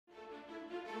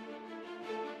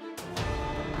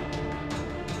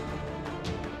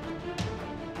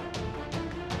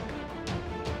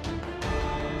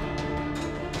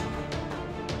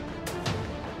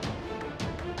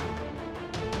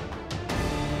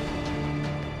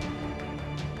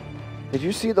Did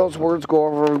you see those words go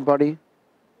over everybody?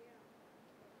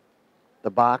 The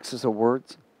boxes of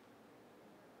words.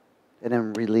 And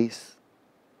then release.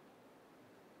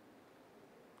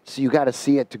 So you got to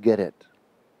see it to get it.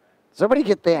 Does everybody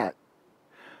get that?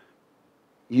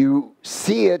 You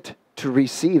see it to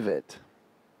receive it.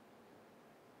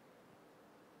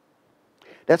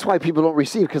 That's why people don't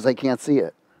receive, because they can't see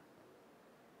it.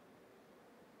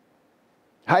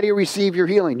 How do you receive your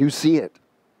healing? You see it.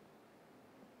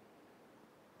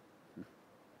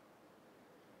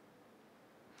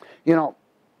 You know,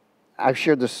 I've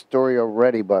shared this story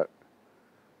already, but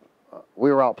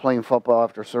we were out playing football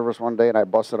after service one day, and I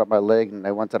busted up my leg, and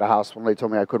I went to the hospital, and they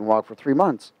told me I couldn't walk for 3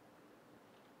 months.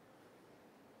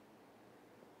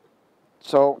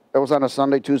 So it was on a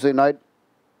Sunday, Tuesday night.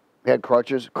 I had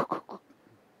crutches.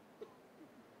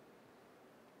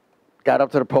 Got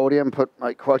up to the podium, put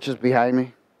my crutches behind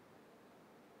me.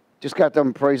 Just got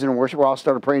them praising and worship. We all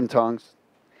started praying in tongues.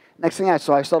 Next thing I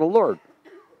saw the Lord.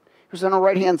 He was on the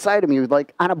right-hand side of me. He was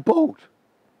like on a boat.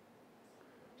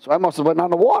 So I must have been on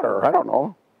the water. I don't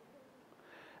know.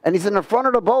 And he's in the front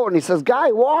of the boat, and he says,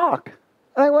 "Guy, walk."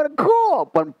 And I went,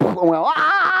 "Cool." But I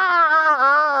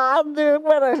went, dude,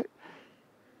 what I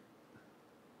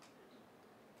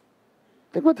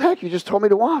think, what the heck? You just told me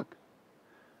to walk.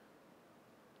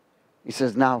 He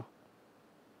says, "Now,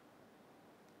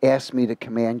 ask me to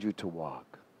command you to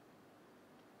walk."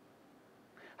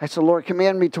 I said, "Lord,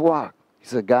 command me to walk." He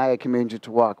said, "Guy, I command you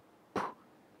to walk."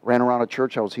 Ran around a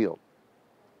church, I was healed.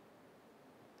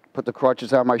 Put the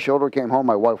crutches on my shoulder, came home.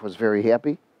 My wife was very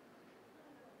happy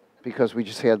because we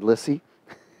just had Lissy.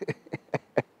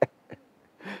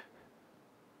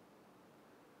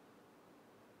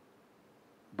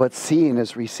 But seeing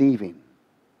is receiving.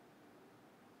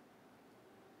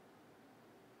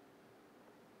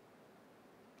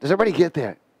 Does everybody get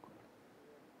that?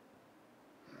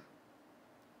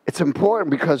 It's important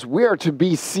because we are to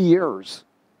be seers.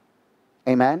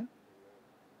 Amen?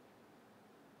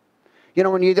 You know,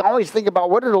 when you always think about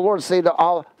what did the Lord say to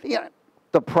all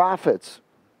the prophets?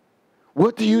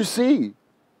 What do you see?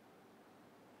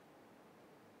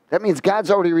 That means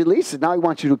God's already released it. Now he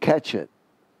wants you to catch it.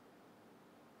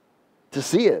 To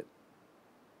see it.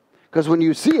 Because when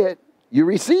you see it, you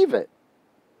receive it.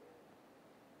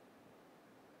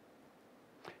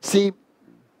 See,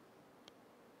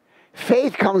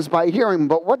 faith comes by hearing,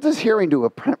 but what does hearing do?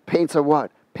 It paints a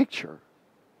what? Picture.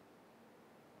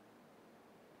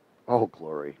 Oh,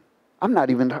 glory. I'm not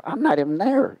even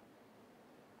there.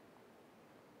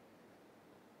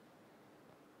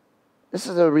 This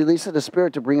is a release of the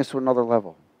Spirit to bring us to another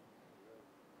level.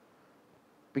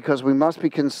 Because we must be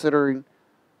considering,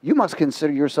 you must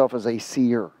consider yourself as a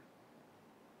seer.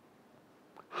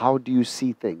 How do you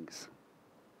see things?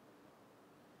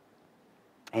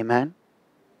 Amen?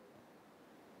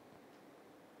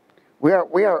 We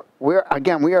are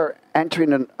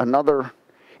entering another,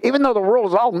 even though the world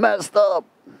is all messed up,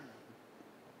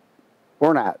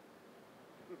 we're not.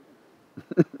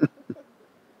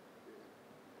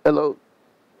 Hello?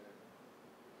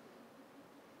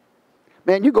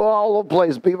 Man, you go all over the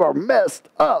place, people are messed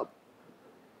up.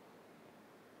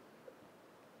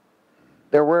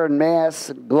 They're wearing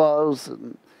masks and gloves,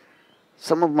 and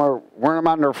some of them are wearing them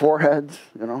on their foreheads,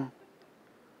 you know.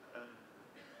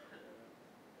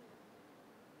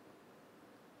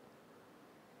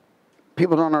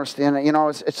 People don't understand it. You know,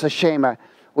 it's a shame. I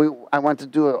went to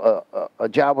do a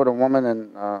job with a woman,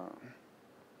 and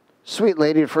sweet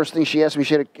lady, the first thing she asked me,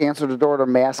 she had to answer the door with a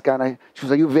mask on. She was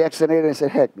like, "You vaccinated?" I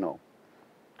said, "Heck no.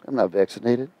 I'm not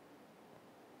vaccinated."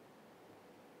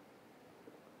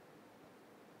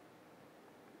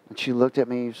 And she looked at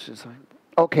me, she's like,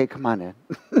 "Okay, come on in."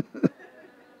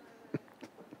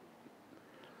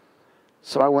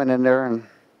 So I went in there, and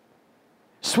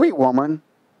sweet woman,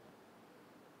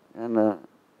 and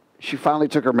she finally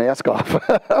took her mask off.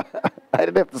 I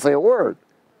didn't have to say a word.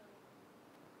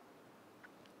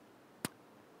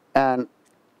 And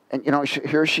you know,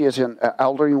 here she is, an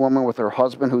elderly woman with her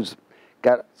husband who's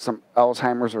got some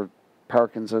Alzheimer's or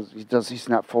Parkinson's. He's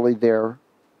not fully there.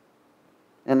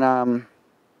 And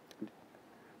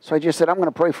so I just said, "I'm going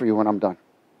to pray for you when I'm done."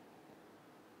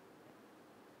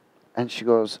 And she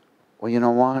goes, "Well, you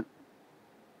know what?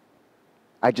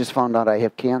 I just found out I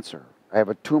have cancer. I have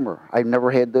a tumor. I've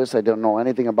never had this. I don't know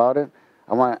anything about it.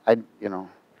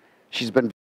 She's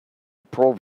been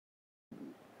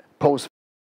post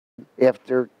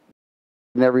after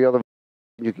and every other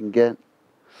you can get.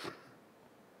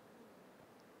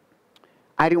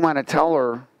 I didn't want to tell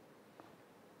her,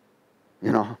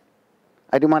 you know,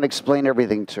 I didn't want to explain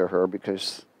everything to her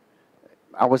because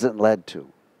I wasn't led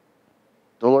to.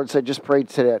 The Lord said, just pray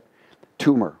to that.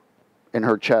 tumor in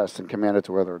her chest and commanded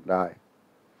to wither and die.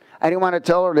 I didn't want to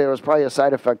tell her that it was probably a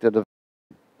side effect of the,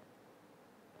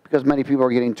 because many people are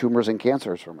getting tumors and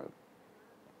cancers from it.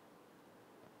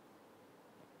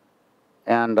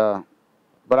 And,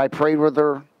 but I prayed with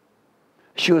her.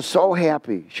 She was so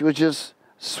happy. She was just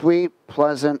sweet,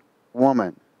 pleasant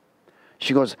woman.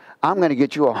 She goes, I'm going to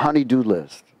get you a honey-do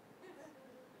list.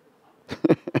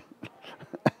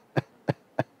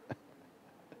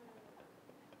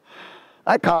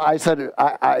 I said,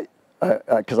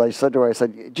 because I said to her, I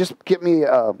said, just get me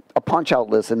a punch-out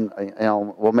list, and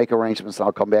we'll make arrangements, and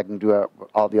I'll come back and do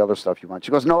all the other stuff you want.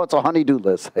 She goes, no, it's a honey-do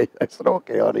list. I said,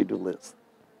 okay, honey-do list.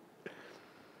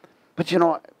 But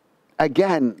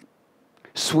again,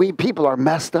 sweet people are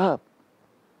messed up.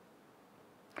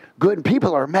 Good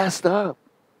people are messed up.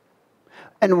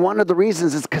 And one of the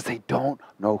reasons is because they don't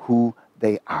know who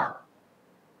they are.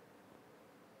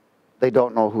 They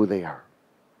don't know who they are.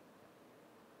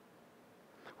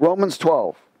 Romans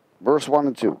 12, verse 1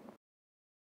 and 2.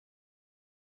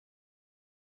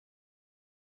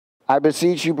 I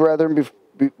beseech you, brethren,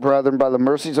 by the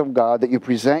mercies of God, that you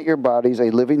present your bodies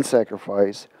a living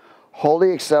sacrifice,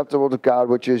 wholly acceptable to God,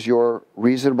 which is your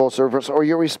reasonable service or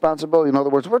your responsibility. In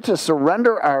other words, we're to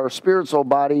surrender our spirit, soul,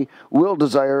 body, will,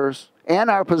 desires,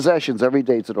 and our possessions every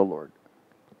day to the Lord.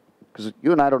 Because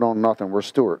you and I don't own nothing. We're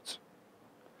stewards.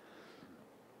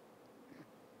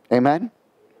 Amen?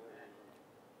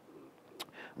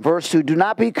 Verse 2, do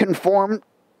not be conformed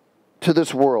to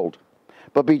this world,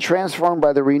 but be transformed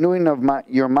by the renewing of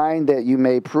your mind, that you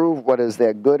may prove what is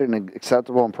that good and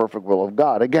acceptable and perfect will of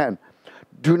God. Again,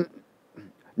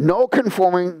 no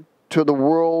conforming to the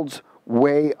world's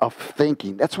way of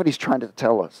thinking. That's what he's trying to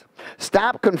tell us.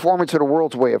 Stop conforming to the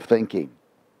world's way of thinking.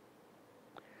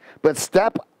 But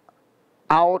step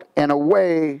out and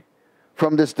away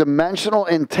from this dimensional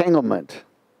entanglement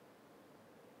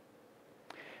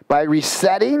by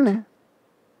resetting,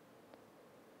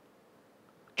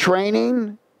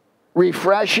 training,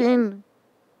 refreshing,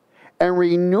 and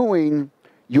renewing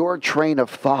your train of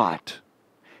thought.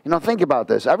 Think about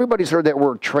this. Everybody's heard that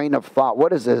word, train of thought.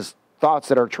 What is this? Thoughts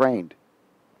that are trained.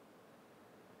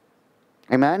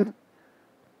 Amen?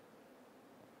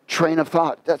 Train of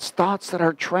thought. That's thoughts that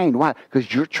are trained. Why? Because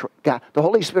the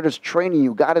Holy Spirit is training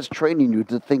you. God is training you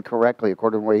to think correctly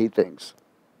according to the way He thinks.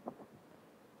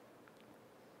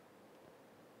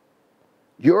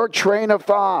 Your train of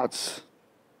thoughts.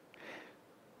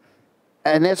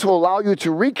 And this will allow you to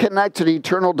reconnect to the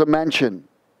eternal dimension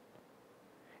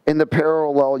in the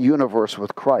parallel universe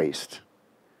with Christ.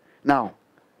 Now,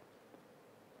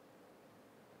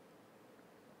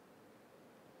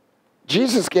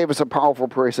 Jesus gave us a powerful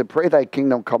prayer. He said, pray thy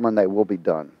kingdom come and thy will be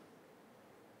done.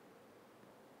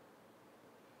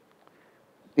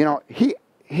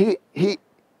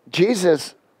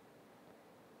 Jesus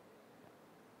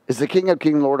is the King of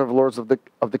Kings, Lord of Lords of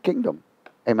the kingdom.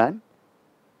 Amen?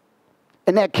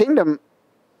 And that kingdom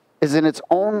is in its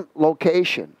own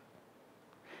location.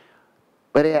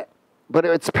 But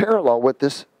it's parallel with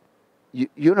this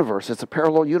universe. It's a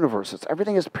parallel universe.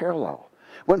 Everything is parallel.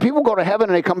 When people go to heaven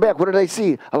and they come back, what do they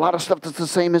see? A lot of stuff that's the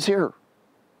same as here.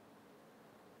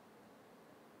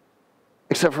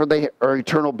 Except for they are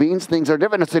eternal beings. Things are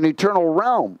different. It's an eternal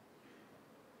realm.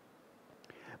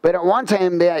 But at one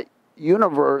time, that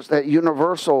universe, that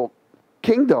universal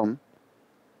kingdom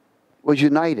was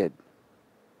united.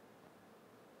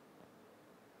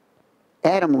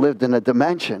 Adam lived in a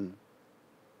dimension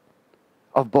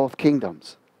of both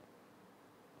kingdoms.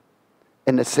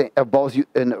 In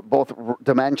both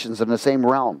dimensions, in the same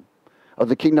realm, of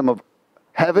the kingdom of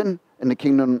heaven and the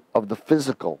kingdom of the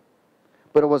physical.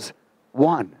 But it was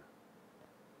one.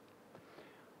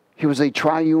 He was a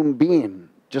triune being,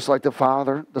 just like the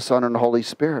Father, the Son, and the Holy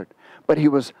Spirit. But he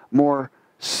was more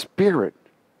spirit.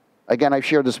 Again, I've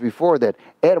shared this before, that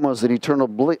Adam was an eternal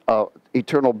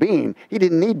being. He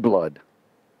didn't need blood.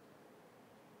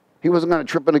 He wasn't going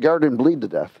to trip in the garden and bleed to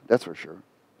death. That's for sure.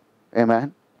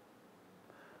 Amen?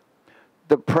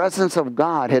 The presence of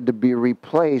God had to be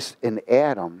replaced in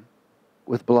Adam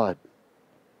with blood.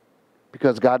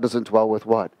 Because God doesn't dwell with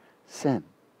what? Sin.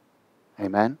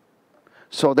 Amen?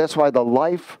 So that's why the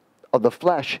life of the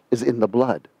flesh is in the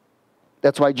blood.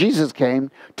 That's why Jesus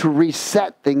came to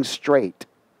reset things straight.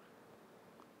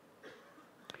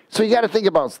 So you got to think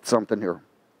about something here.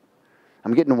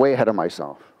 I'm getting way ahead of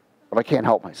myself, but I can't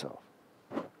help myself.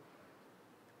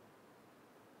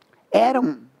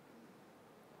 Adam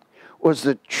was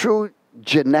the true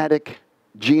genetic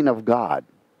gene of God.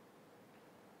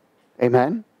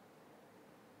 Amen?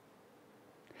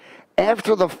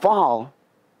 After the fall,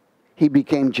 he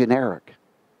became generic.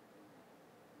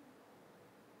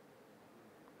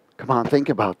 Come on, think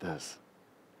about this.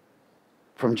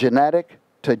 From genetic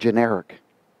to generic.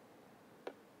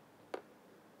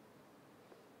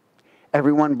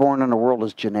 Everyone born in the world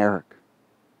is generic.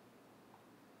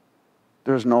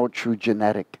 There's no true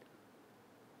genetic.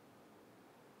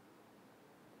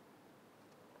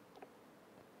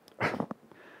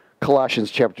 Colossians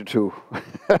chapter 2.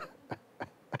 I'm going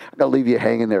to leave you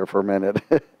hanging there for a minute.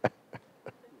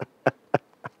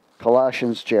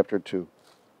 Colossians chapter 2.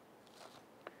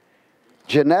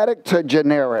 Genetic to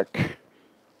generic.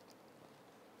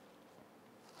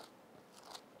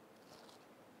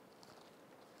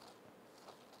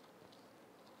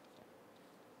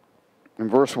 In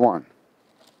verse 1.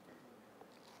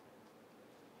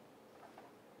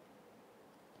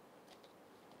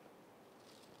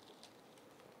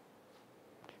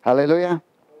 Hallelujah.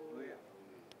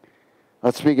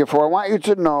 Let's speak it. For I want you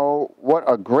to know what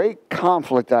a great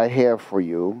conflict I have for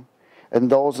you and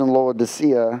those in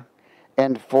Laodicea,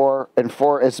 and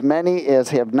for as many as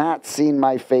have not seen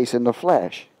my face in the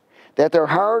flesh, that their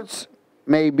hearts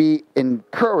may be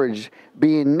encouraged,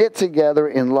 being knit together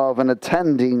in love and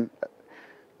attending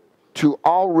to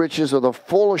all riches of the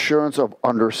full assurance of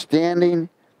understanding,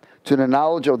 to the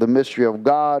knowledge of the mystery of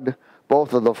God,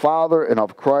 both of the Father and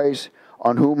of Christ,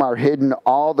 on whom are hidden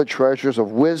all the treasures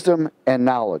of wisdom and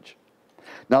knowledge.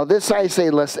 Now this I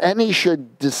say, lest any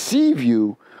should deceive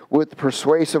you with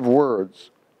persuasive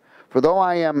words. For though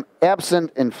I am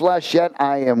absent in flesh, yet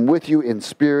I am with you in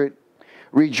spirit,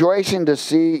 rejoicing to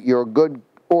see your good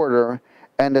order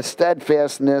and the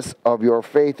steadfastness of your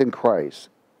faith in Christ.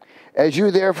 As you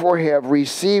therefore have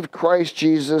received Christ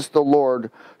Jesus the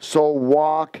Lord, so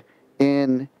walk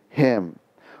in him,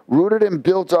 rooted and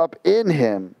built up in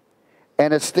him,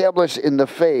 and established in the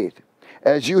faith,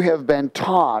 as you have been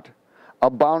taught,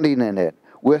 abounding in it,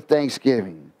 with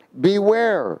thanksgiving.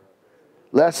 Beware,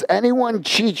 lest anyone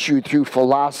cheat you through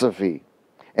philosophy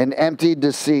and empty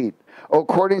deceit,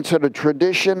 according to the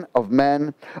tradition of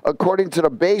men, according to the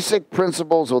basic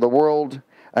principles of the world,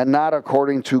 and not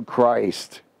according to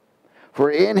Christ. For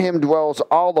in him dwells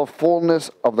all the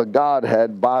fullness of the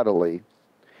Godhead bodily,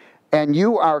 and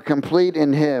you are complete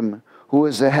in him, who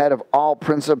is the head of all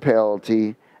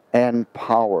principality and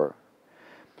power.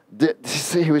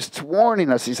 He was warning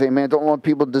us. He's saying, man, don't let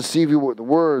people deceive you with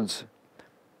words.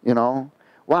 You know?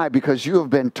 Why? Because you have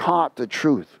been taught the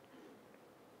truth.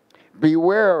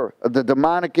 Beware of the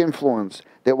demonic influence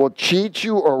that will cheat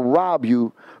you or rob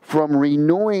you from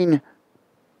renewing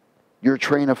your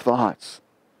train of thoughts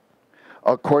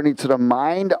according to the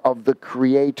mind of the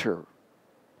Creator,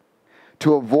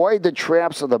 to avoid the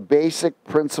traps of the basic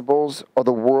principles of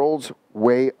the world's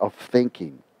way of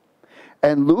thinking,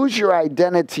 and lose your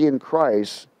identity in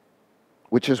Christ,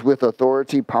 which is with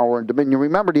authority, power, and dominion.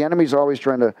 Remember, the enemy's always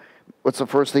trying to, what's the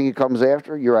first thing he comes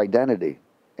after? Your identity.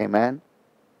 Amen?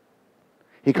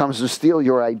 He comes to steal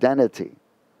your identity.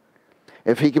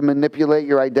 If he can manipulate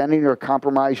your identity or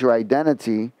compromise your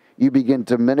identity, you begin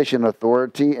to diminish in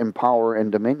authority and power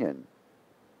and dominion.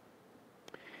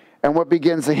 And what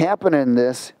begins to happen in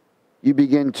this, you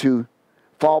begin to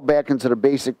fall back into the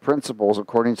basic principles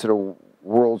according to the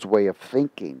world's way of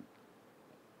thinking.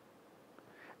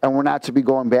 And we're not to be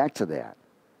going back to that.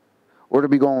 We're to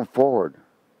be going forward.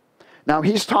 Now,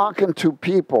 he's talking to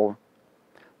people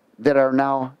that are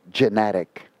now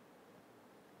genetic,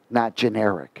 not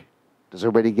generic. Does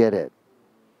everybody get it?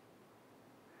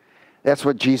 That's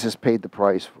what Jesus paid the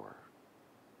price for.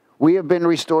 We have been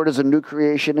restored as a new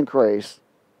creation in Christ,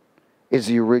 is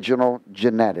the original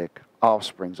genetic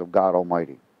offsprings of God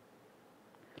Almighty.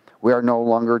 We are no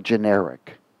longer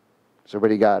generic. So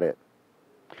everybody got it?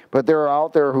 But there are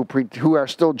out there who are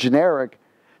still generic,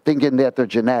 thinking that they're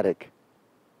genetic,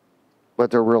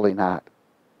 but they're really not.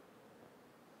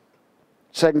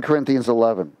 2 Corinthians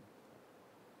 11.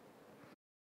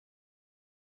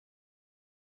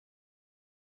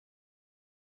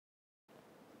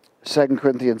 Second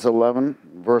Corinthians 11,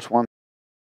 verse 1.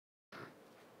 Is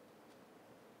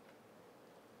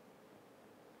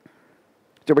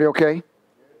everybody okay?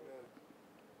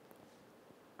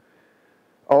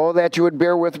 Oh, that you would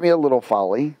bear with me a little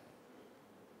folly.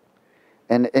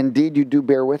 And indeed you do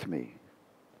bear with me.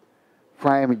 For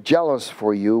I am jealous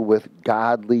for you with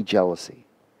godly jealousy.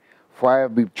 For I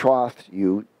have betrothed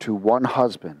you to one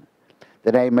husband,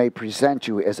 that I may present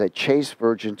you as a chaste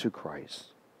virgin to Christ.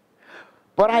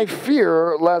 But I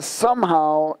fear lest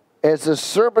somehow, as the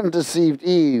serpent deceived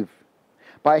Eve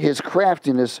by his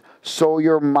craftiness, so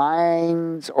your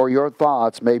minds or your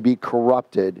thoughts may be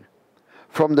corrupted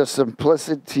from the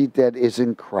simplicity that is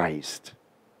in Christ.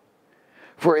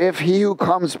 For if he who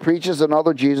comes preaches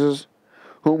another Jesus,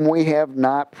 whom we have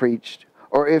not preached,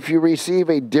 Or if you receive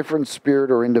a different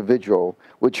spirit or individual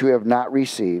which you have not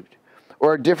received,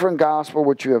 or a different gospel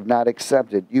which you have not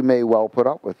accepted, you may well put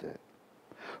up with it.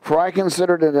 For I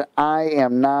consider that I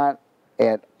am not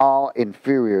at all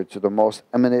inferior to the most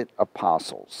eminent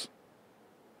apostles.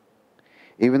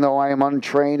 Even though I am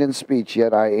untrained in speech,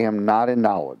 yet I am not in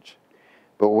knowledge.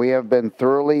 But we have been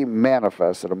thoroughly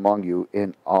manifested among you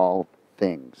in all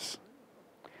things.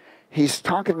 He's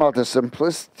talking about the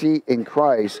simplicity in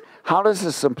Christ. How does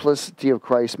the simplicity of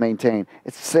Christ maintain?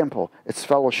 It's simple. It's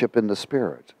fellowship in the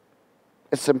Spirit.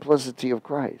 It's simplicity of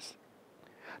Christ.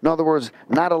 In other words,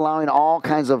 not allowing all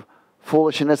kinds of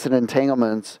foolishness and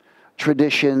entanglements,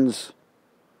 traditions,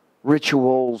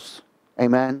 rituals,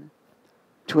 amen,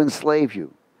 to enslave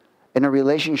you. In a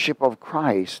relationship of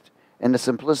Christ and the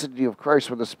simplicity of Christ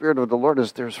where the Spirit of the Lord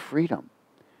is, there's freedom.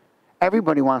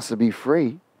 Everybody wants to be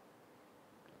free.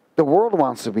 The world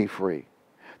wants to be free.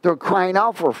 They're crying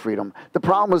out for freedom. The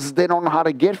problem is they don't know how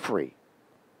to get free.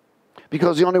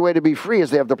 Because the only way to be free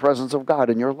is to have the presence of God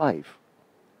in your life,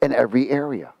 in every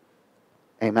area.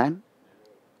 Amen?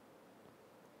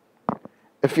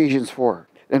 Ephesians 4,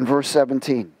 in verse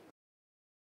 17.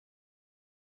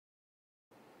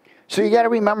 So you got to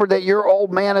remember that your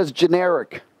old man is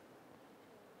generic.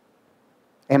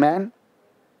 Amen?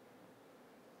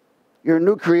 Your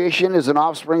new creation is an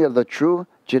offspring of the true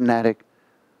genetic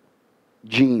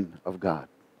gene of God.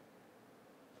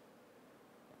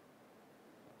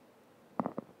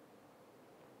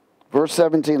 Verse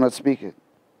 17, let's speak it.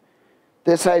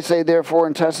 This I say, therefore,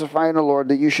 and testify in the Lord,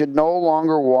 that you should no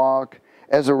longer walk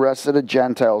as the rest of the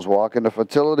Gentiles walk, in the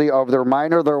futility of their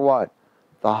mind or their what?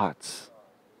 Thoughts.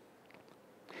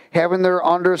 Having their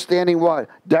understanding what?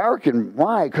 Darkened.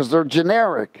 Why? Because they're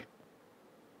generic.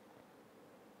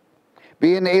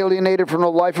 Being alienated from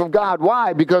the life of God.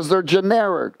 Why? Because they're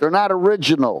generic. They're not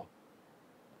original.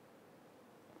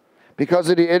 Because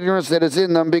of the ignorance that is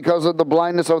in them, because of the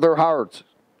blindness of their hearts.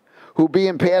 Who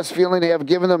being past feeling have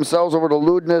given themselves over to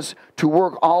lewdness, to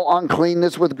work all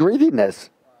uncleanness with greediness.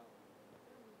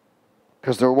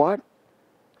 Because they're what?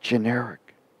 Generic.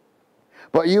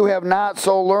 But you have not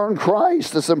so learned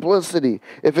Christ, the simplicity.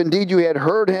 If indeed you had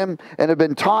heard him and have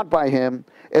been taught by him,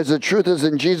 as the truth is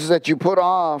in Jesus, that you put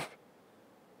off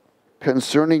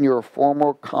concerning your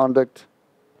former conduct,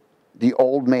 the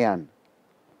old man,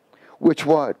 which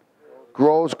what?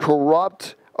 Grows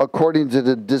corrupt according to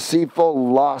the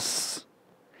deceitful lusts,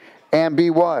 and be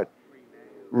what?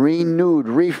 Renewed,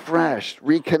 refreshed,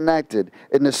 reconnected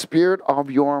in the spirit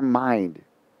of your mind.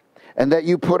 And that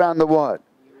you put on the what?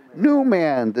 New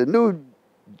man, the new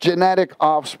genetic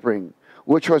offspring,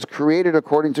 which was created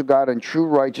according to God in true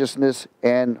righteousness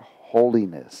and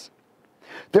holiness.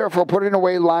 Therefore, putting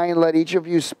away lying, let each of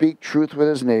you speak truth with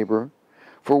his neighbor,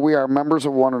 for we are members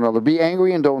of one another. Be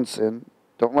angry and don't sin.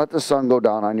 Don't let the sun go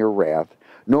down on your wrath,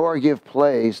 nor give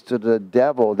place to the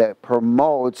devil that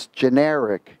promotes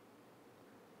generic.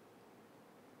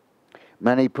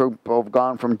 Many people have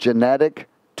gone from genetic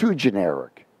to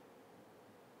generic.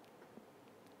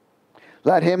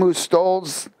 Let him who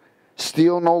steals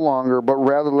steal no longer, but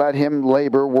rather let him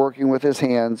labor, working with his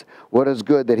hands what is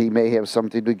good, that he may have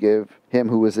something to give him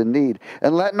who is in need.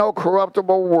 And let no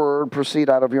corruptible word proceed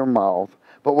out of your mouth,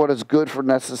 but what is good for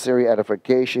necessary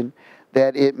edification,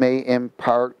 that it may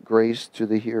impart grace to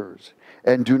the hearers.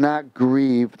 And do not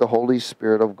grieve the Holy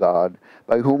Spirit of God,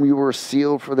 by whom you were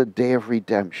sealed for the day of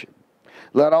redemption.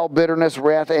 Let all bitterness,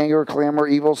 wrath, anger, clamor,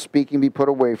 evil speaking be put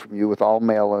away from you with all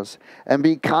malice, and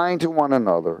be kind to one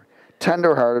another,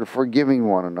 tender-hearted, forgiving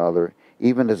one another,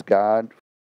 even as God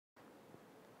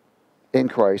in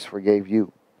Christ forgave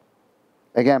you.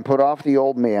 Again, put off the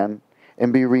old man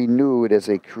and be renewed as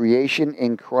a creation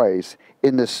in Christ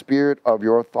in the spirit of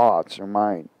your thoughts or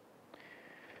mind.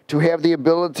 To have the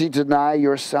ability to deny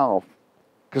yourself,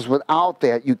 because without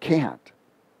that you can't.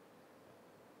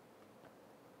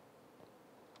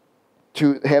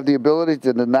 To have the ability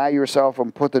to deny yourself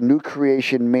and put the new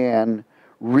creation man,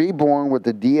 reborn with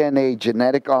the DNA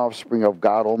genetic offspring of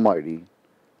God Almighty,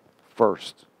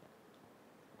 first.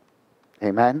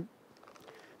 Amen?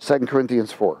 2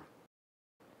 Corinthians 4,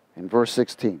 in verse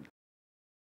 16.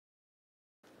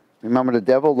 Remember, the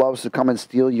devil loves to come and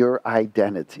steal your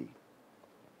identity.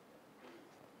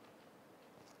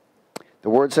 The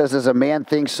word says, as a man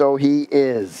thinks, so he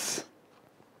is.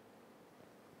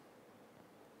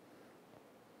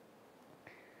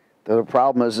 The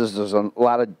problem is there's a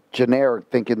lot of generic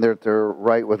thinking that they're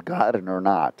right with God, and they're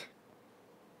not.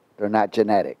 They're not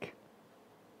genetic.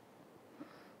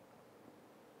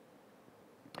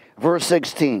 Verse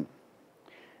 16.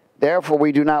 Therefore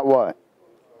we do not what?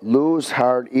 Lose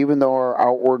heart, even though our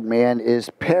outward man is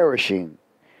perishing.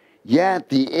 Yet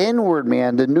the inward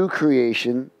man, the new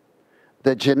creation,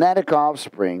 the genetic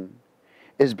offspring,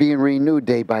 is being renewed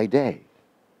day by day.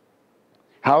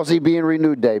 How's he being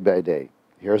renewed day by day?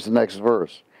 Here's the next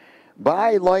verse.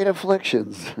 By light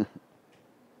afflictions,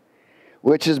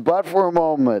 which is but for a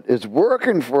moment, is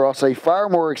working for us a far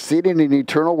more exceeding and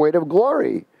eternal weight of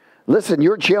glory. Listen,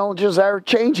 your challenges are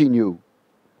changing you.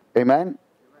 Amen?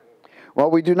 Well,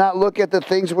 we do not look at the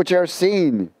things which are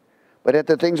seen, but at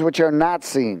the things which are not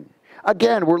seen.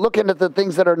 Again, we're looking at the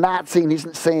things that are not seen. He's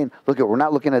saying, look, we're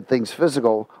not looking at things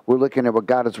physical. We're looking at what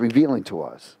God is revealing to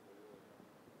us.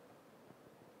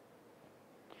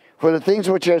 For the things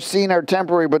which are seen are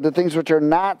temporary, but the things which are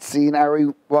not seen are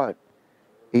what?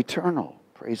 Eternal.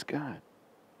 Praise God.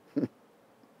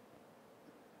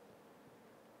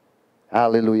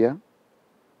 Hallelujah.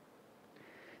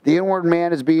 The inward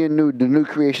man is being renewed. The new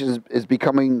creation is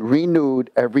becoming renewed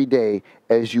every day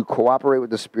as you cooperate with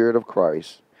the Spirit of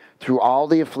Christ through all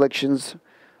the afflictions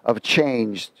of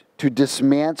change to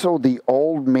dismantle the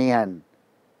old man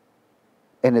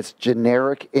and its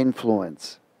generic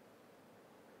influence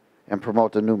and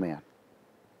promote the new man.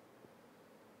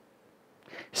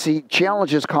 See,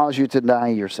 challenges cause you to deny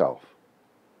yourself.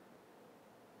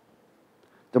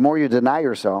 The more you deny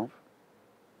yourself,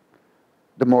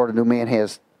 the more the new man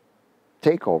has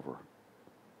takeover.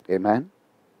 Amen?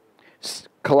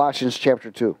 Colossians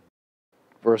chapter 2,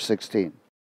 verse 16.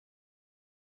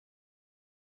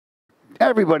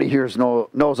 Everybody here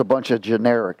knows a bunch of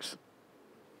generics.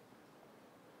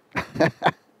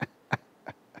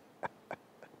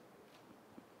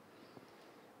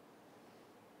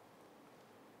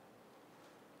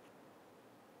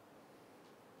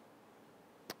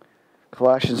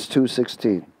 Colossians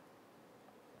 2:16.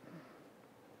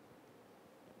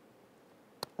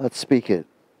 Let's speak it.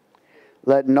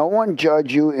 Let no one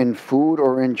judge you in food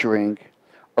or in drink,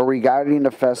 or regarding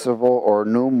the festival or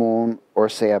new moon or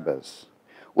Sabbaths,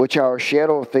 which are a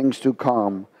shadow of things to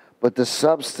come, but the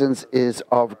substance is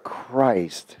of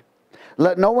Christ.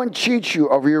 Let no one cheat you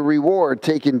of your reward,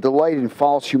 taking delight in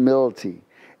false humility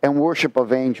and worship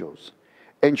of angels,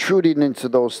 intruding into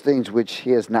those things which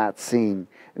he has not seen,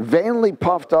 vainly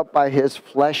puffed up by his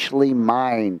fleshly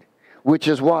mind, which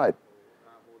is what?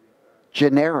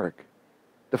 Generic.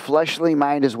 The fleshly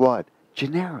mind is what?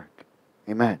 Generic.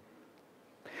 Amen.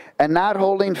 And not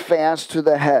holding fast to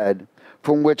the head,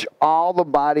 from which all the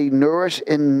body, nourished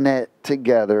and knit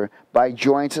together by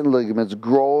joints and ligaments,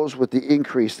 grows with the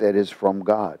increase that is from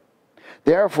God.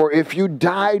 Therefore, if you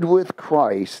died with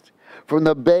Christ from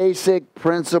the basic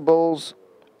principles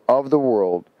of the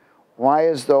world, why,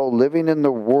 as though living in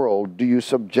the world, do you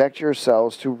subject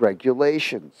yourselves to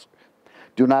regulations?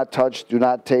 Do not touch, do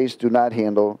not taste, do not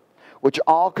handle, which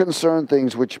all concern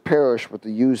things which perish with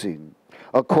the using,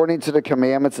 according to the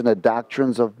commandments and the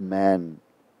doctrines of men.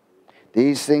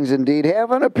 These things indeed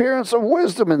have an appearance of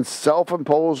wisdom and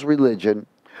self-imposed religion,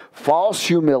 false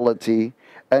humility,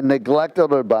 and neglect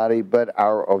of the body, but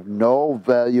are of no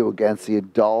value against the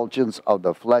indulgence of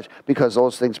the flesh, because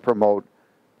those things promote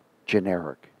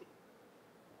generic.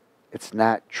 It's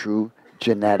not true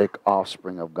genetic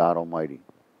offspring of God Almighty.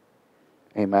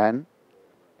 Amen?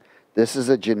 This is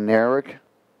a generic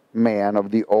man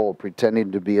of the old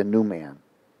pretending to be a new man.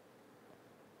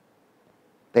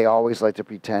 They always like to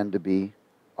pretend to be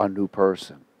a new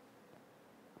person.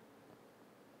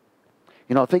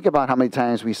 You know, think about how many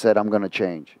times we said, I'm going to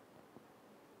change.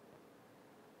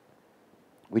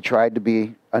 We tried to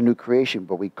be a new creation,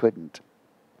 but we couldn't.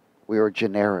 We were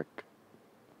generic.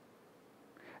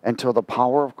 Until the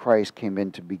power of Christ came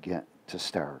in to begin to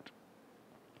start.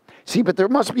 See, but there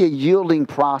must be a yielding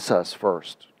process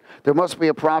first. There must be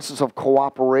a process of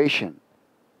cooperation.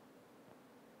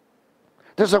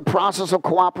 There's a process of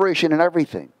cooperation in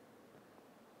everything.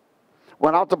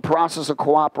 Without the process of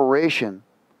cooperation,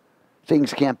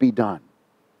 things can't be done.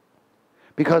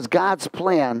 Because God's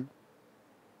plan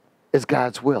is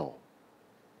God's will.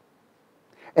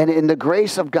 And in the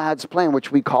grace of God's plan, which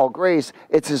we call grace,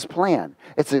 it's His plan.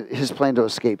 It's His plan to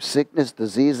escape sickness,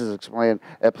 diseases,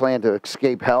 a plan to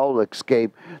escape hell, to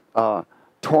escape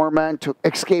torment, to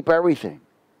escape everything.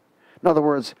 In other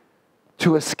words,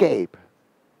 to escape.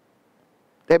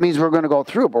 That means we're going to go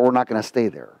through it, but we're not going to stay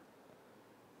there.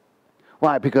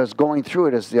 Why? Because going through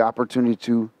it is the opportunity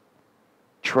to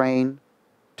train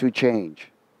to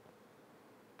change.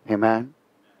 Amen?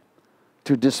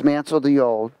 To dismantle the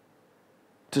old,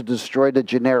 to destroy the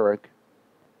generic,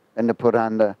 and to put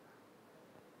on the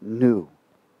new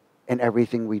in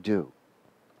everything we do.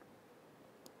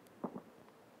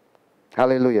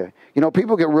 Hallelujah. You know,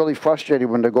 people get really frustrated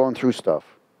when they're going through stuff.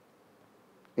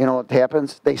 You know what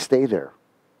happens? They stay there.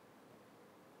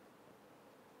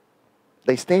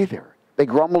 They stay there. They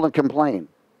grumble and complain.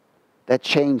 That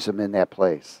changed them in that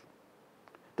place.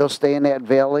 They'll stay in that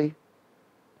valley.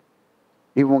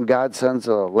 Even when God sends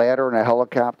a ladder and a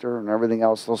helicopter and everything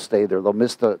else, they'll stay there. They'll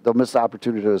miss the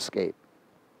opportunity to escape.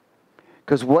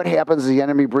 Because what happens is the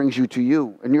enemy brings you to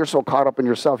you, and you're so caught up in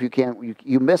yourself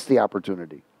you miss the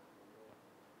opportunity.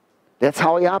 That's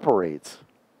how he operates.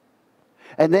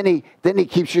 And then he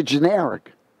keeps you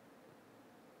generic.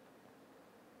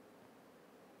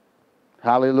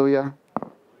 Hallelujah.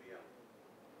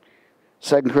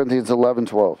 2 Corinthians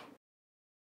 11:12.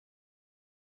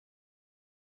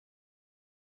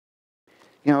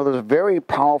 You know, there's a very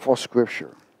powerful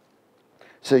scripture. It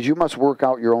says you must work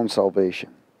out your own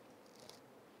salvation.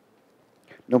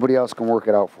 Nobody else can work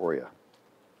it out for you.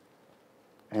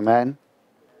 Amen?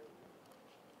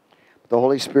 The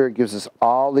Holy Spirit gives us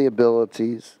all the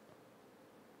abilities,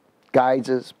 guides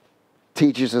us,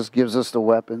 teaches us, gives us the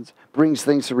weapons, brings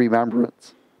things to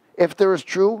remembrance. If there is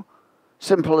true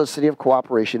simplicity of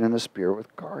cooperation in the Spirit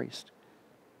with Christ.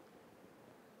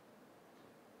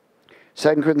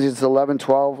 2 Corinthians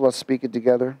 11:12, let's speak it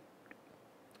together.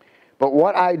 But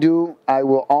what I do, I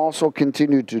will also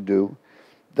continue to do,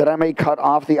 that I may cut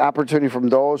off the opportunity from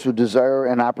those who desire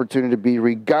an opportunity to be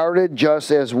regarded just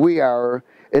as we are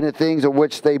in the things of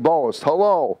which they boast.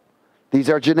 Hello. These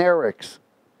are generics.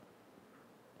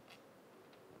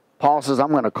 Paul says, I'm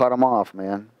going to cut them off,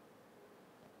 man.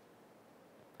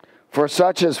 For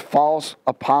such as false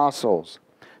apostles,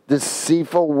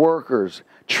 deceitful workers,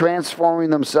 transforming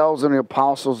themselves into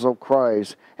apostles of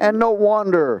Christ. And no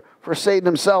wonder, for Satan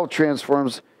himself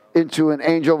transforms into an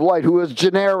angel of light who is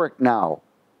generic now.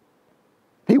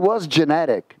 He was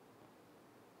genetic,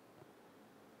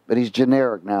 but he's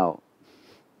generic now.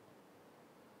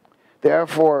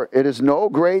 Therefore, it is no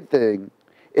great thing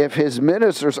if his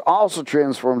ministers also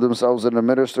transform themselves into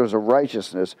ministers of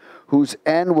righteousness, whose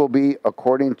end will be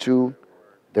according to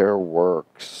their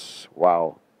works.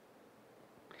 Wow.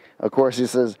 Of course, he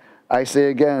says, I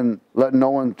say again, let no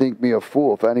one think me a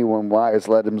fool. If anyone lies,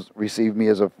 let him receive me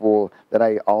as a fool, that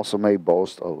I also may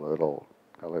boast a little.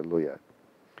 Hallelujah.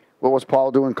 What was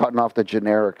Paul doing? Cutting off the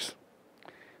generics.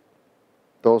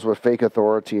 Those with fake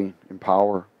authority and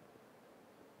power.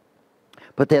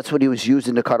 But that's what he was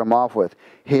using to cut them off with.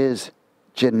 His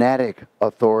genetic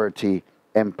authority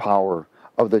and power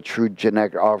of the true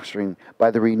genetic offspring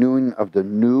by the renewing of the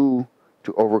new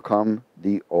to overcome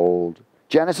the old.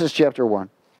 Genesis chapter 1.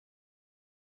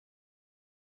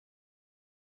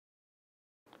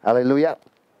 Hallelujah.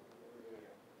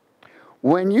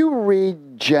 When you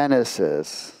read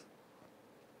Genesis,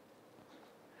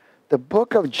 the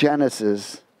book of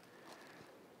Genesis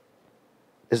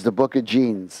is the book of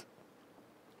genes.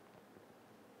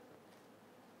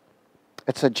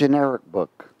 It's a generic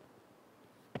book.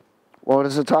 What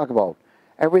does it talk about?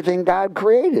 Everything God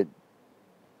created.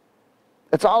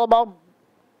 It's all about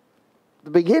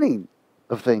the beginning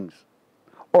of things,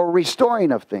 or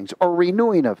restoring of things, or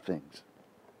renewing of things.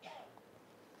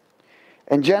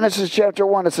 In Genesis chapter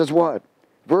 1, it says what?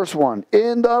 Verse 1.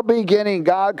 In the beginning,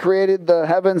 God created the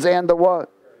heavens and the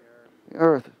what? The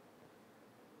earth.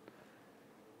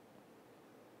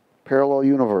 Parallel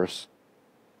universe.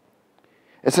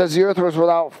 It says the earth was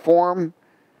without form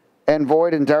and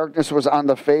void, and darkness was on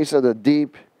the face of the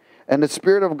deep, and the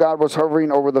Spirit of God was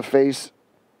hovering over the face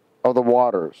of the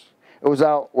waters. It was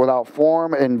out without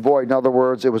form and void. In other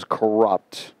words, it was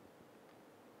corrupt.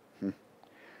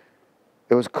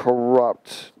 It was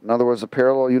corrupt. In other words, a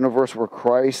parallel universe where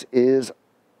Christ is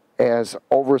as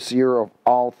overseer of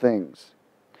all things.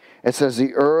 It says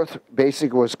the earth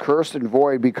basically was cursed and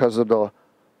void because of the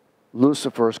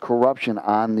Lucifer's corruption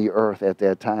on the earth at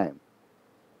that time.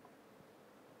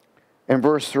 In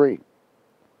verse 3.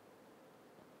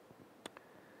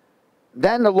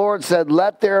 Then the Lord said,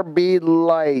 let there be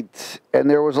light. And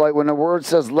there was light. When the word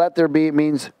says let there be, it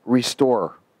means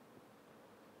restore.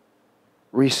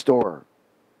 Restore.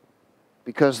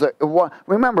 Because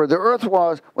remember, the earth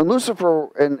was, when Lucifer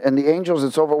and the angels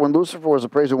and so forth, when Lucifer was a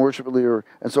praise and worship leader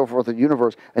and so forth in the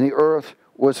universe, and the earth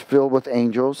was filled with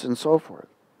angels and so forth.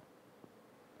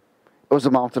 It was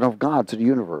the mountain of God to the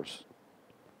universe.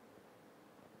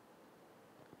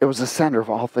 It was the center of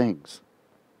all things.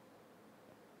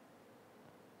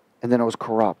 And then it was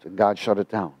corrupt, and God shut it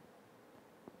down.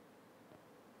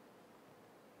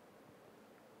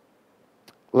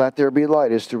 Let there be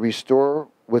light is to restore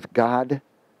with God,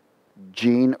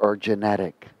 gene or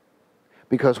genetic.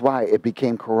 Because why? It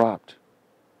became corrupt.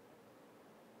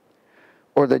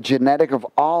 Or the genetic of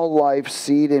all life,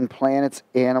 seed and planets,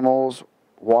 animals,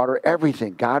 water,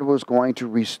 everything. God was going to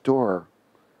restore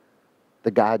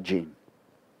the God gene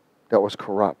that was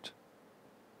corrupt.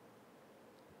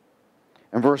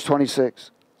 In verse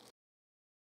 26.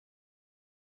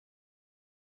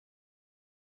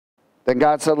 Then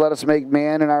God said, let us make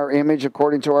man in our image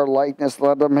according to our likeness.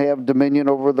 Let them have dominion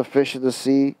over the fish of the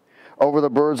sea, over the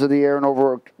birds of the air, and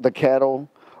over the cattle,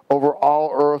 over all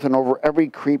earth, and over every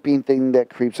creeping thing that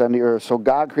creeps on the earth. So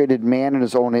God created man in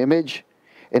his own image.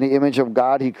 In the image of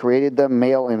God he created them,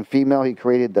 male and female he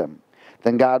created them.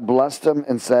 Then God blessed them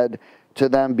and said to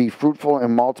them, be fruitful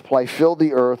and multiply, fill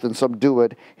the earth and subdue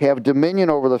it, have dominion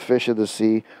over the fish of the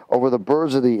sea, over the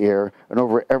birds of the air, and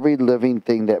over every living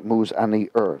thing that moves on the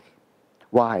earth.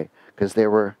 Why? Because they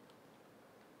were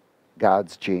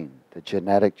God's gene, the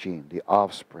genetic gene, the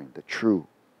offspring, the true.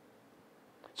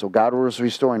 So God was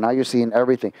restoring. Now you're seeing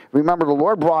everything. Remember, the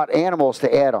Lord brought animals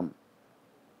to Adam.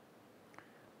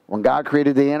 When God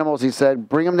created the animals, he said,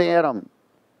 bring them to Adam.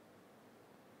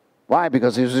 Why?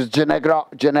 Because he was his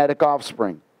genetic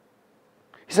offspring.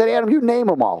 He said, Adam, you name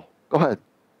them all. Go ahead.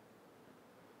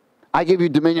 I give you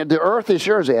dominion. The earth is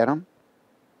yours, Adam.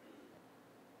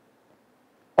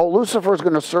 Oh, Lucifer is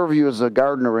going to serve you as a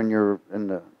gardener in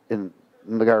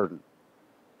the garden.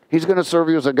 He's going to serve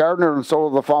you as a gardener, and so will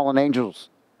the fallen angels.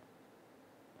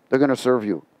 They're going to serve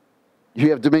you.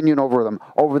 You have dominion over them.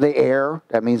 Over the air,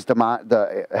 that means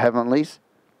the heavenlies.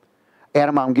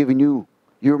 Adam, I'm giving you,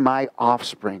 you're my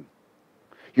offspring.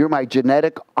 You're my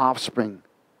genetic offspring.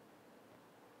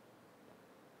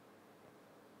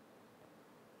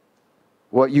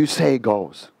 What you say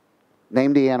goes.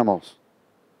 Name the animals.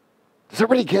 Does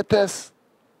everybody get this?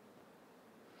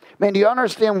 Man, do you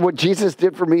understand what Jesus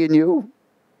did for me and you?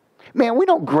 Man, we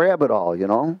don't grab it all, you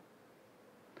know.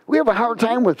 We have a hard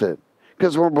time with it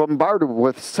because we're bombarded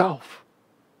with self.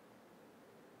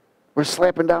 We're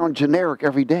slapping down generic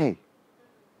every day.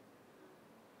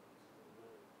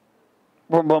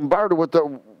 We're bombarded with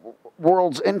the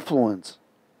world's influence.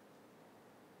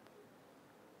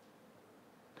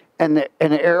 And the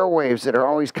airwaves that are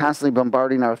always constantly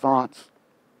bombarding our thoughts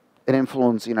and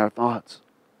influencing our thoughts.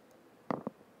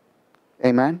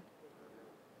 Amen?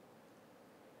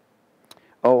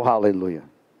 Oh, hallelujah.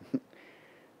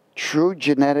 True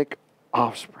genetic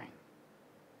offspring.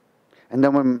 And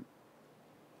then when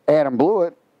Adam blew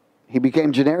it, he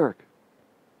became generic.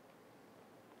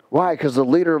 Why? Because the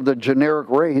leader of the generic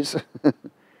race,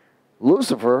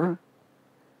 Lucifer,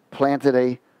 planted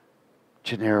a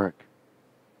generic.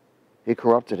 He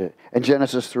corrupted it. In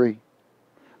Genesis 3,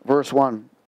 verse 1.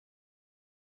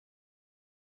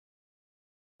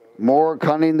 More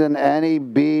cunning than any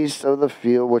beast of the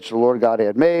field which the Lord God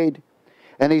had made.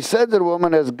 And he said to the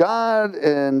woman, as God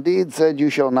indeed said, you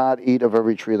shall not eat of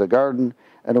every tree of the garden.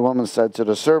 And the woman said to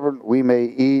the serpent, we may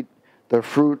eat the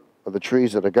fruit of the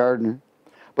trees of the garden.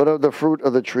 But of the fruit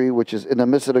of the tree which is in the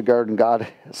midst of the garden, God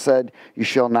said, you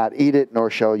shall not eat it, nor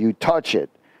shall you touch it,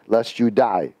 lest you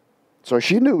die. So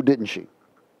she knew, didn't she?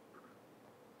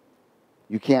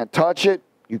 You can't touch it,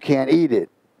 you can't eat it.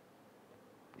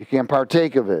 You can't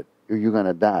partake of it, or you're going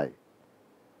to die.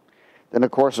 Then,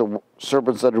 of course, the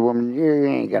serpent said to the woman, you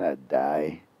ain't going to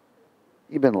die.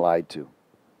 You've been lied to.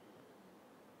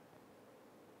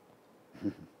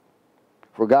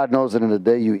 For God knows that in the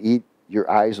day you eat, your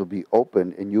eyes will be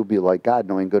opened, and you'll be like God,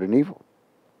 knowing good and evil.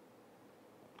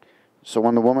 So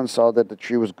when the woman saw that the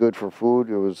tree was good for food,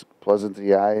 it was pleasant to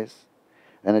the eyes,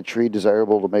 and a tree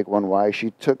desirable to make one wise,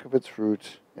 she took of its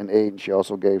fruit and ate, and she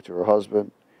also gave to her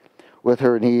husband with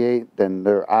her, and he ate. Then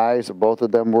their eyes of both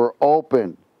of them were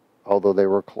opened, although they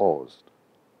were closed.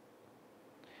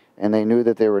 And they knew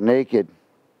that they were naked.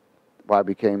 Why?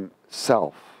 Became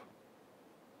self.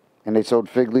 And they sewed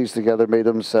fig leaves together, made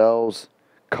themselves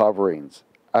coverings.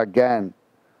 Again,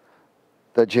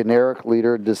 the generic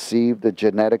leader deceived the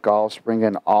genetic offspring,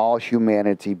 and all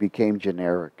humanity became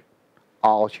generic.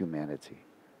 All humanity.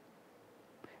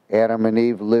 Adam and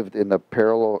Eve lived in the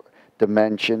parallel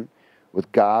dimension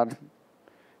with God.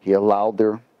 He allowed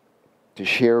them to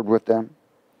share with them.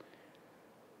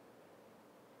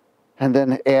 And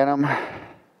then Adam,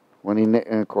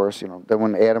 and of course, then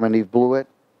when Adam and Eve blew it,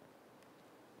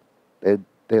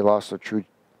 they lost their true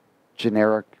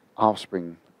generic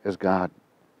offspring as God,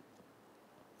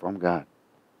 from God.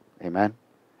 Amen?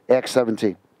 Acts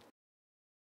 17.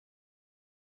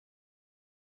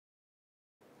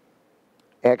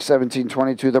 Acts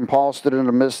 17:22. Then Paul stood in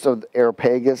the midst of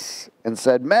Areopagus and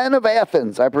said, men of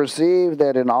Athens, I perceive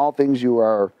that in all things you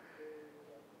are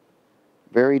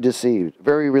very deceived,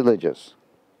 very religious.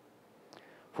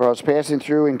 For I was passing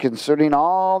through and considering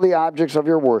all the objects of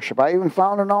your worship. I even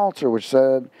found an altar which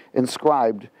said,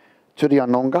 inscribed, to the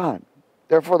unknown God.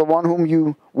 Therefore the one whom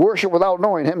you worship without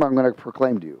knowing him, I'm going to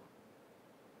proclaim to you.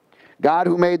 God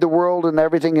who made the world and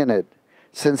everything in it,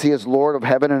 since he is Lord of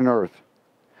heaven and earth.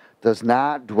 does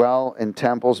not dwell in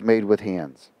temples made with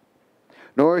hands,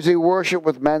 nor is he worshipped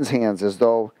with men's hands as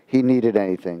though he needed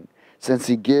anything, since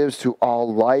he gives to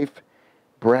all life,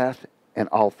 breath, and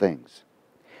all things.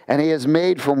 And he has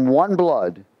made from one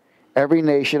blood every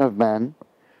nation of men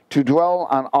to dwell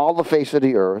on all the face of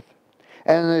the earth,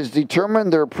 and has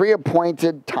determined their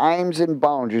pre-appointed times and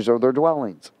boundaries of their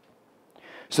dwellings,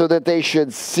 so that they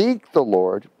should seek the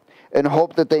Lord and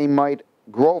hope that they might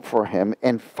grope for him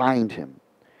and find him,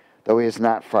 though he is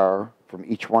not far from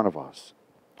each one of us.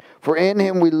 For in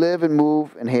him we live and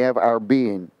move and have our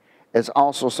being, as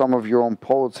also some of your own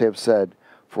poets have said,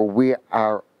 for we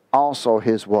are also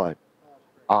his what?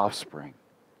 Offspring.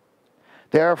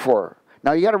 Therefore,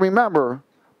 now you got to remember,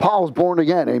 Paul was born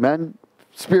again, amen?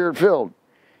 Spirit-filled.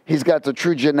 He's got the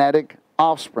true genetic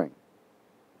offspring.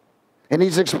 And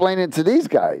he's explaining to these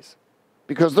guys,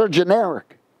 because they're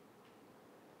generic.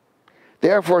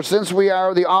 Therefore, since we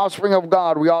are the offspring of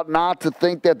God, we ought not to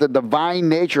think that the divine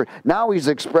nature, now he's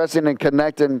expressing and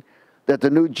connecting that the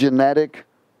new genetic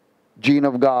gene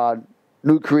of God,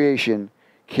 new creation,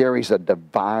 carries a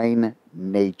divine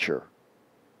nature.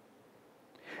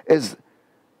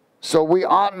 So we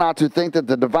ought not to think that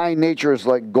the divine nature is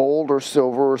like gold or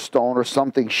silver or stone or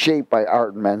something shaped by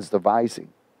art and men's devising.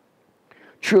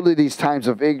 Truly these times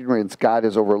of ignorance God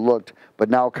has overlooked, but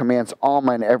now commands all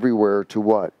men everywhere to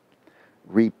what?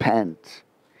 Repent.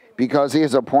 Because he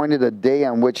has appointed a day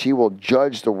on which he will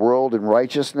judge the world in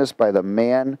righteousness by the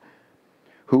man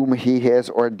whom he has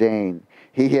ordained.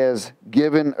 He has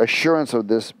given assurance of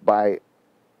this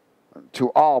to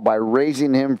all by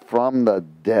raising him from the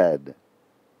dead.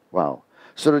 Wow.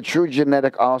 So the true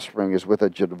genetic offspring is with a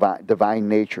divine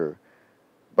nature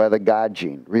by the God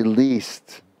gene,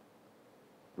 released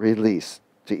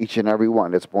to each and every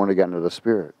one that's born again of the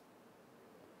Spirit.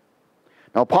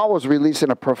 Now, Paul was releasing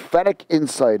a prophetic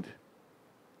insight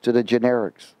to the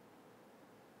generics.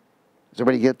 Does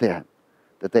everybody get that?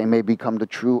 That they may become the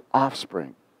true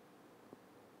offspring.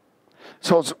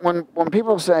 So when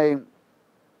people say,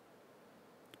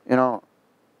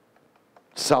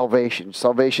 salvation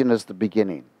is the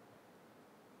beginning.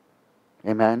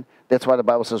 Amen? That's why the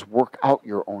Bible says, work out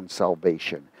your own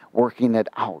salvation. Working it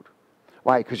out.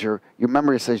 Why? Because your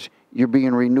memory says you're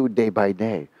being renewed day by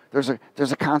day. There's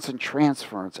a constant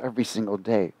transference every single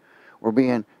day. We're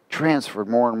being transferred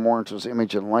more and more into his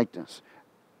image and likeness.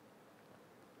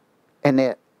 And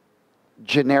that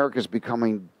generic is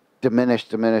becoming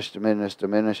diminished, and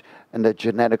the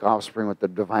genetic offspring with the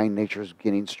divine nature is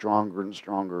getting stronger and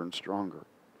stronger and stronger.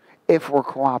 If we're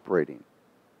cooperating.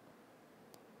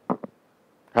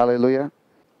 Hallelujah.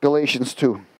 Galatians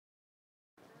 2.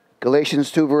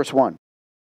 Galatians 2 verse 1.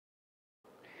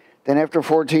 Then after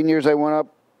 14 years I went up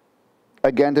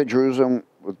again to Jerusalem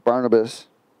with Barnabas,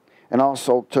 and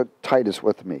also took Titus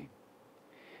with me.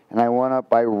 And I went up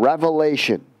by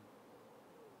revelation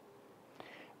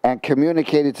and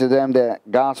communicated to them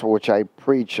that gospel which I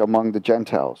preach among the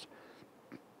Gentiles,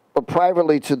 but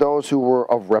privately to those who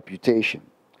were of reputation,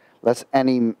 lest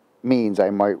any means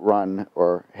I might run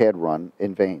or had run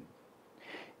in vain.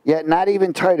 Yet not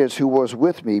even Titus, who was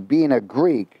with me, being a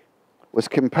Greek, was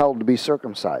compelled to be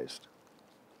circumcised.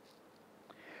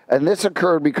 And this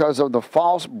occurred because of the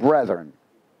false brethren,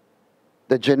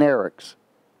 the generics,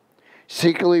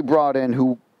 secretly brought in,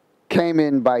 who came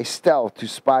in by stealth to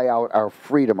spy out our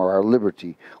freedom or our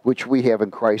liberty, which we have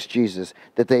in Christ Jesus,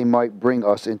 that they might bring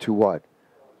us into what?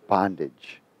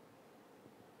 Bondage.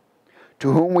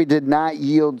 To whom we did not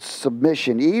yield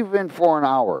submission, even for an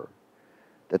hour,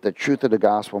 that the truth of the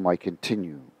gospel might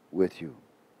continue with you.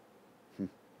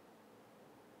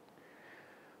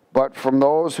 But from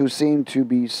those who seemed to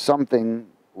be something,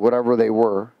 whatever they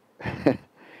were,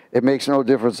 it makes no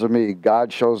difference to me.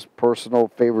 God shows personal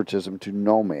favoritism to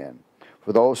no man.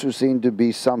 For those who seemed to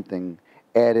be something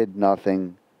added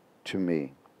nothing to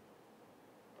me.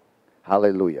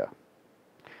 Hallelujah.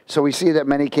 So we see that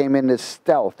many came in as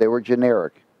stealth. They were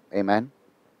generic. Amen?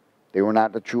 They were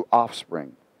not the true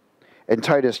offspring. In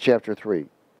Titus chapter 3.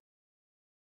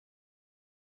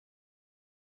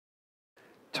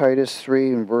 Titus 3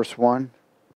 and verse 1.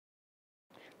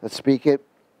 Let's speak it.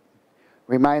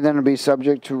 Remind them to be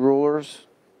subject to rulers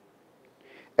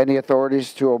and the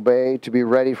authorities, to obey, to be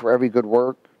ready for every good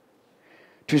work,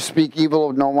 to speak evil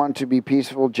of no one, to be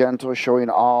peaceful, gentle, showing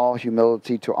all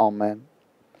humility to all men.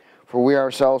 For we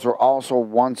ourselves were also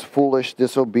once foolish,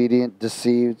 disobedient,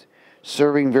 deceived,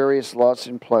 serving various lusts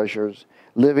and pleasures,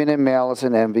 living in malice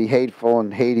and envy, hateful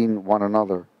and hating one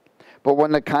another. But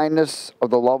when the kindness of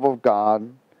the love of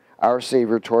God, our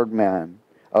Savior toward man,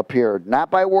 appeared, not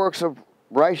by works of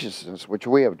righteousness which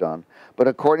we have done, but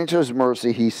according to his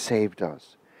mercy he saved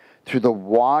us, through the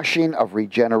washing of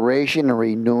regeneration and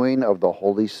renewing of the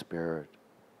Holy Spirit,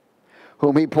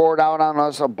 whom he poured out on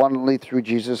us abundantly through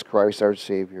Jesus Christ our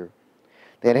Savior,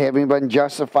 that having been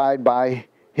justified by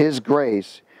his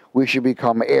grace, we should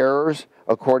become heirs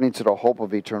according to the hope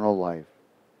of eternal life.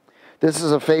 This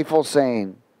is a faithful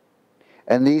saying,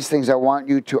 and these things I want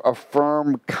you to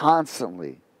affirm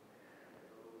constantly.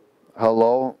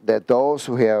 Hello, that those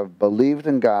who have believed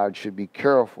in God should be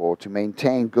careful to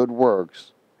maintain good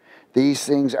works. These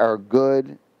things are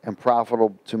good and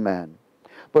profitable to men.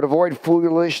 But avoid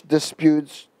foolish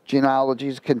disputes,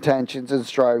 genealogies, contentions, and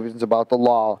strivings about the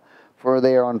law, for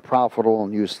they are unprofitable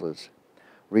and useless.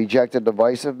 Reject the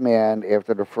divisive man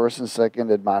after the first and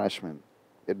second admonition,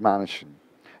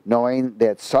 knowing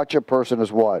that such a person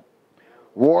is what?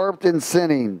 Warped and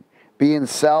sinning, being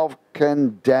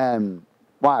self-condemned.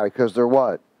 Why? Because they're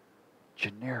what?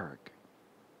 Generic.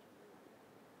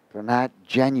 They're not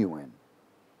genuine.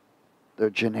 They're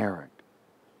generic.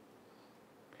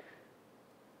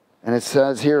 And it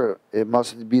says here, it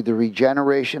must be the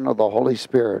regeneration of the Holy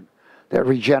Spirit. That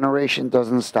regeneration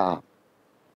doesn't stop.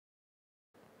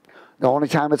 The only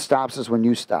time it stops is when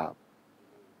you stop.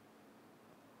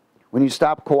 When you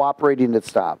stop cooperating, it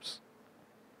stops.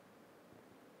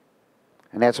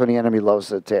 And that's when the enemy loves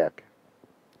to attack.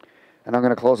 And I'm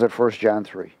going to close at 1 John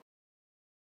 3.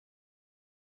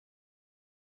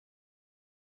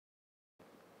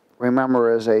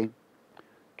 Remember, as a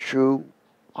true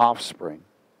offspring,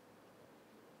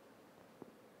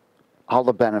 all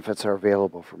the benefits are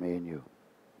available for me and you.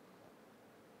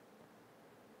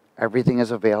 Everything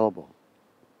is available.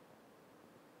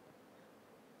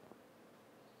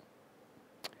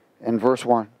 In verse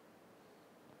 1,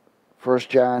 1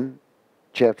 John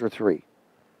chapter 3.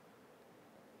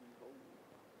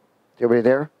 Everybody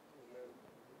there?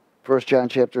 1 John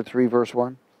chapter 3, verse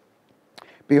 1.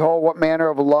 Behold, what manner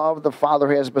of love the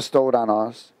Father has bestowed on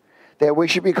us, that we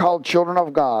should be called children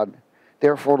of God.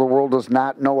 Therefore the world does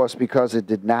not know us, because it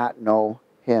did not know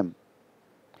him.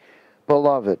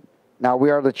 Beloved, now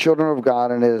we are the children of God,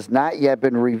 and it has not yet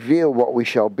been revealed what we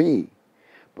shall be.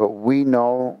 But we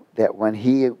know that when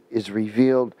he is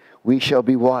revealed, we shall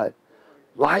be what?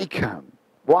 Like him.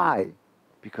 Why?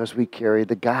 Because we carry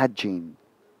the God gene.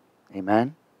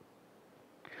 Amen?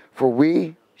 For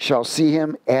we shall see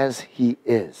him as he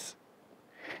is.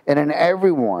 And in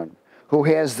everyone who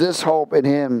has this hope in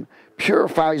him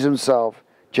purifies himself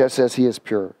just as he is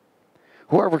pure.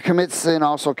 Whoever commits sin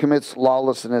also commits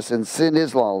lawlessness, and sin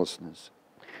is lawlessness.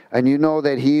 And you know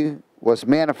that he was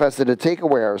manifested to take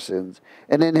away our sins,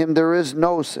 and in him there is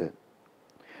no sin.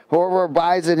 Whoever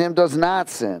abides in him does not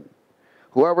sin.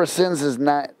 Whoever sins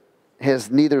has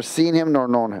neither seen him nor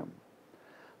known him.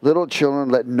 Little children,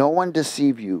 let no one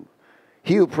deceive you.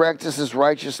 He who practices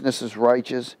righteousness is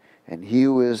righteous, and he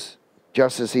who is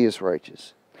just as he is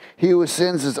righteous. He who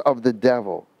sins is of the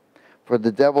devil, for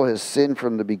the devil has sinned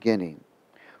from the beginning.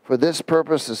 For this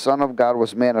purpose the Son of God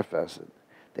was manifested,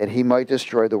 that he might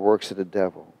destroy the works of the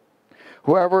devil.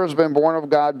 Whoever has been born of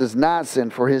God does not sin,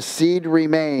 for his seed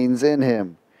remains in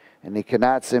him, and he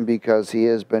cannot sin because he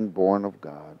has been born of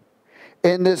God.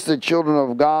 In this the children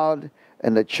of God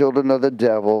and the children of the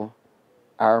devil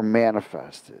are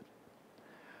manifested.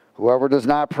 Whoever does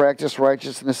not practice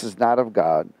righteousness is not of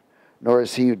God, nor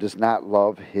is he who does not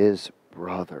love his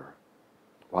brother.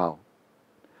 Wow.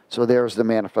 So there's the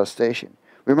manifestation.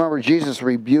 Remember, Jesus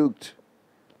rebuked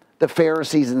the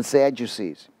Pharisees and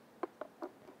Sadducees.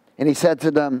 And he said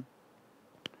to them,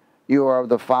 you are of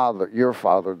the father, your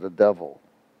father, the devil.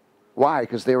 Why?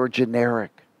 Because they were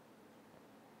generic.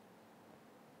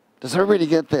 Does everybody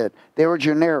get that? They were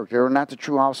generic. They were not the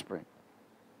true offspring.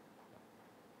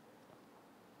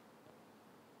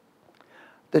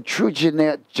 The true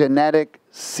genetic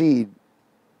seed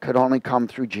could only come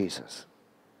through Jesus.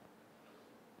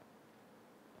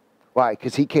 Why?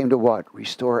 Because he came to what?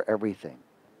 Restore everything.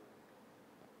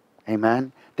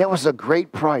 Amen? That was a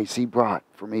great price he brought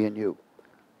for me and you.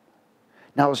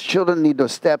 Now his children need to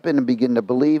step in and begin to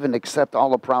believe and accept all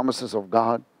the promises of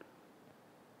God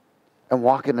and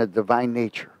walk in the divine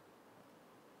nature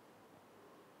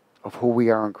of who we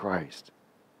are in Christ.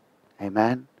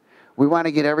 Amen? We want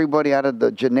to get everybody out of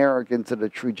the generic into the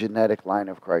true genetic line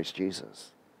of Christ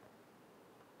Jesus.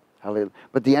 Hallelujah.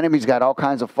 But the enemy's got all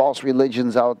kinds of false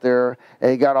religions out there.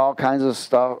 They got all kinds of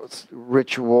stuff,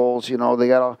 rituals, you know. They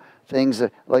got all things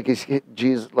that, like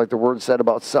Jesus, like the word said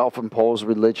about self-imposed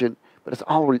religion. But it's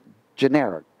all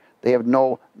generic. They have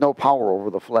no power over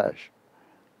the flesh.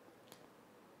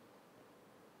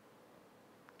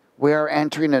 We are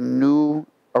entering a new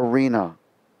arena.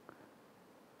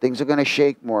 Things are going to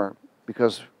shake more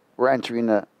because we're entering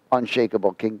a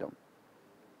unshakable kingdom.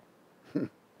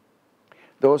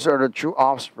 Those are the true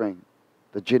offspring.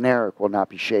 The generic will not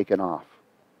be shaken off.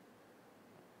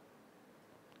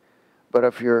 But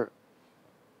if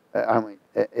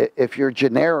your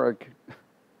generic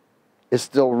is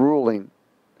still ruling,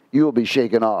 you will be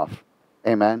shaken off.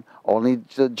 Amen. Only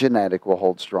the genetic will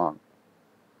hold strong.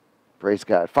 Praise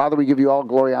God. Father, we give you all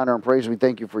glory, honor, and praise. We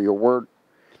thank you for your word.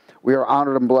 We are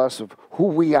honored and blessed of who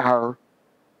we are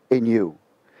in you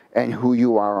and who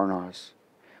you are in us.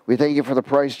 We thank you for the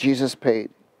price Jesus paid,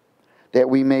 that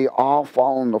we may all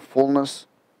fall in the fullness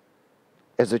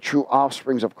as the true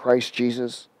offsprings of Christ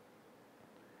Jesus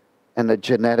and the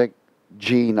genetic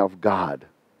gene of God,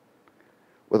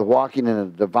 with walking in a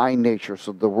divine nature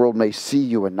so the world may see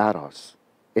you and not us.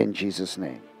 In Jesus'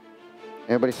 name.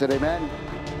 Everybody said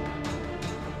amen.